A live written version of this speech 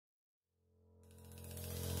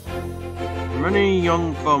many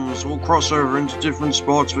young thumbs will cross over into different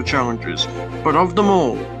sports for challenges, but of them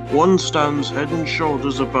all, one stands head and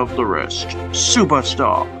shoulders above the rest.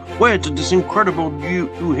 Superstar! Where did this incredible new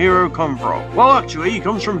hero come from? Well, actually, he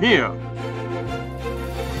comes from here.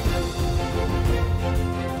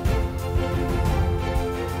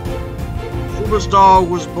 Superstar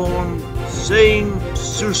was born Zane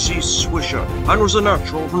Susie Swisher and was a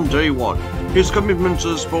natural from day one. His commitment to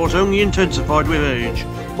the sport only intensified with age.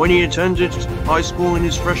 When he attended high school in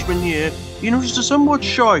his freshman year, he noticed a somewhat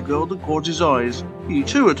shy girl that caught his eyes. He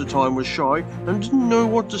too at the time was shy and didn't know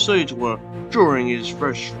what to say to her. During his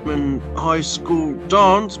freshman high school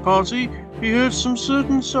dance party, he heard some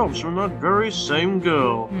certain sobs from that very same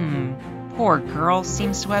girl. Poor girl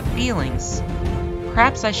seems to have feelings.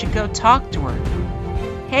 Perhaps I should go talk to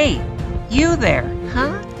her. Hey, you there.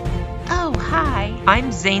 Huh? Oh, hi.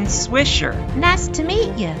 I'm Zane Swisher. Nice to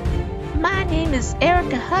meet you. My name is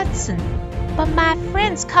Erica Hudson, but my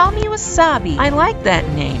friends call me Wasabi. I like that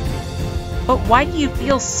name. But why do you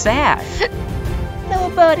feel sad?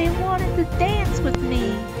 Nobody wanted to dance with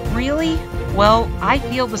me. Really? Well, I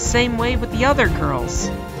feel the same way with the other girls.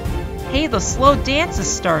 Hey, the slow dance is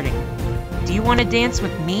starting. Do you want to dance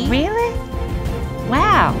with me? Really?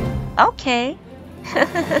 Wow. Okay.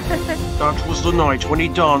 That was the night when he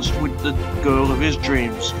danced with the girl of his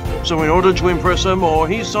dreams. So in order to impress her more,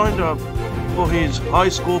 he signed up for his high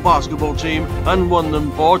school basketball team and won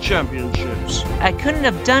them 4 championships. I couldn't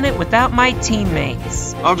have done it without my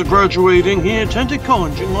teammates. After graduating, he attended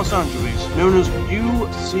college in Los Angeles, known as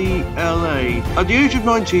UCLA. At the age of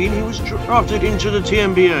 19, he was drafted into the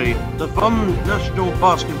TNBA, the FUM National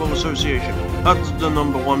Basketball Association. At the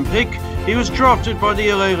 #1 pick, he was drafted by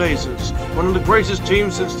the LA Lakers, one of the greatest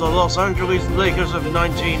teams since the Los Angeles Lakers of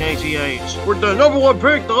 1988. With the #1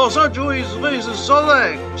 pick, the Los Angeles Lakers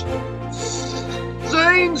select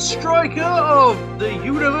Zane Striker of the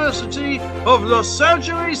University of Los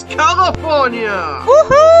Angeles, California!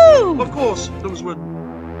 Woohoo! Of course,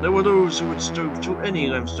 there were those who would stoop to any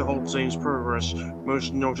lengths to halt Zane's progress,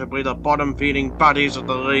 most notably the bottom-feeding baddies of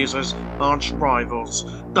the Lasers' arch rivals,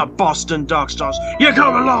 the Boston Dark Stars. You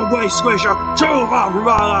come a long way, Swisher, too far from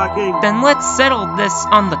my liking! Then let's settle this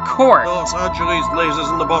on the court. The Los Angeles Lasers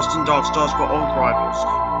and the Boston Dark Stars were old rivals.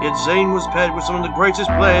 Yet Zane was paired with some of the greatest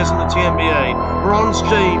players in the TNBA, Bronze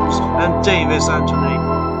James and Davis Anthony.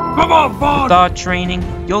 Come on, Bond! Thought training,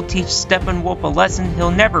 you'll teach Steppenwolf a lesson he'll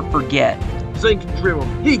never forget. Zane can dribble,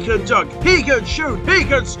 he can dunk, he can shoot, he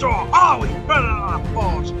can score! Oh, he's better than I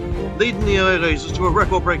thought! Leading the LA Lasers to a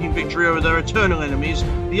record-breaking victory over their eternal enemies,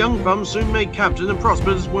 the young bum soon made captain and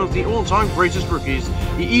prospered as one of the all-time greatest rookies.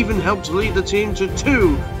 He even helped lead the team to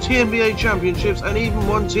 2 TNBA championships and even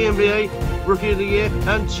 1 TNBA Rookie of the Year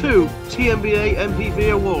and 2 TNBA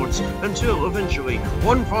MVP awards, until eventually,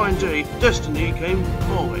 one fine day, destiny came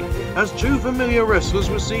calling, as 2 familiar wrestlers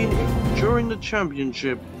were seen during the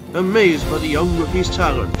championship, amazed by the young rookie's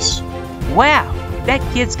talents. Wow, that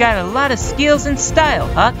kid's got a lot of skills and style,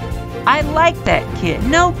 Huck. I like that kid.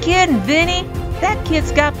 No kidding, Vinny. That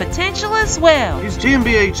kid's got potential as well. His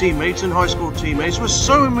TNBA teammates and high school teammates were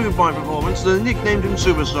so moved by performance that they nicknamed him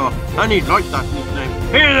Superstar, and he liked that nickname.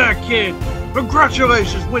 Hey there, kid!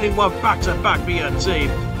 Congratulations winning one back-to-back for your team.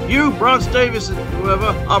 You, Bronze Davis, and whoever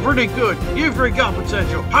are pretty good. You've really got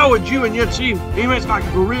potential. How would you and your team teammates like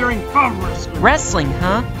a career in FUM wrestling? Wrestling,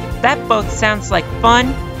 huh? That both sounds like fun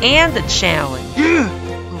and a challenge. Yeah!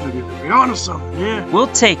 Well, maybe you'll be onto something, yeah? We'll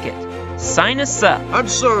take it. Sign us up. And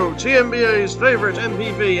so, TNBA's favorite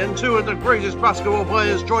MVP and 2 of the greatest basketball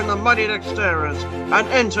players joined the Mighty Dexterras and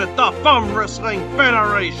entered the FUM Wrestling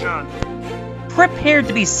Federation. Prepare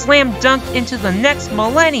to be slam dunked into the next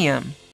millennium.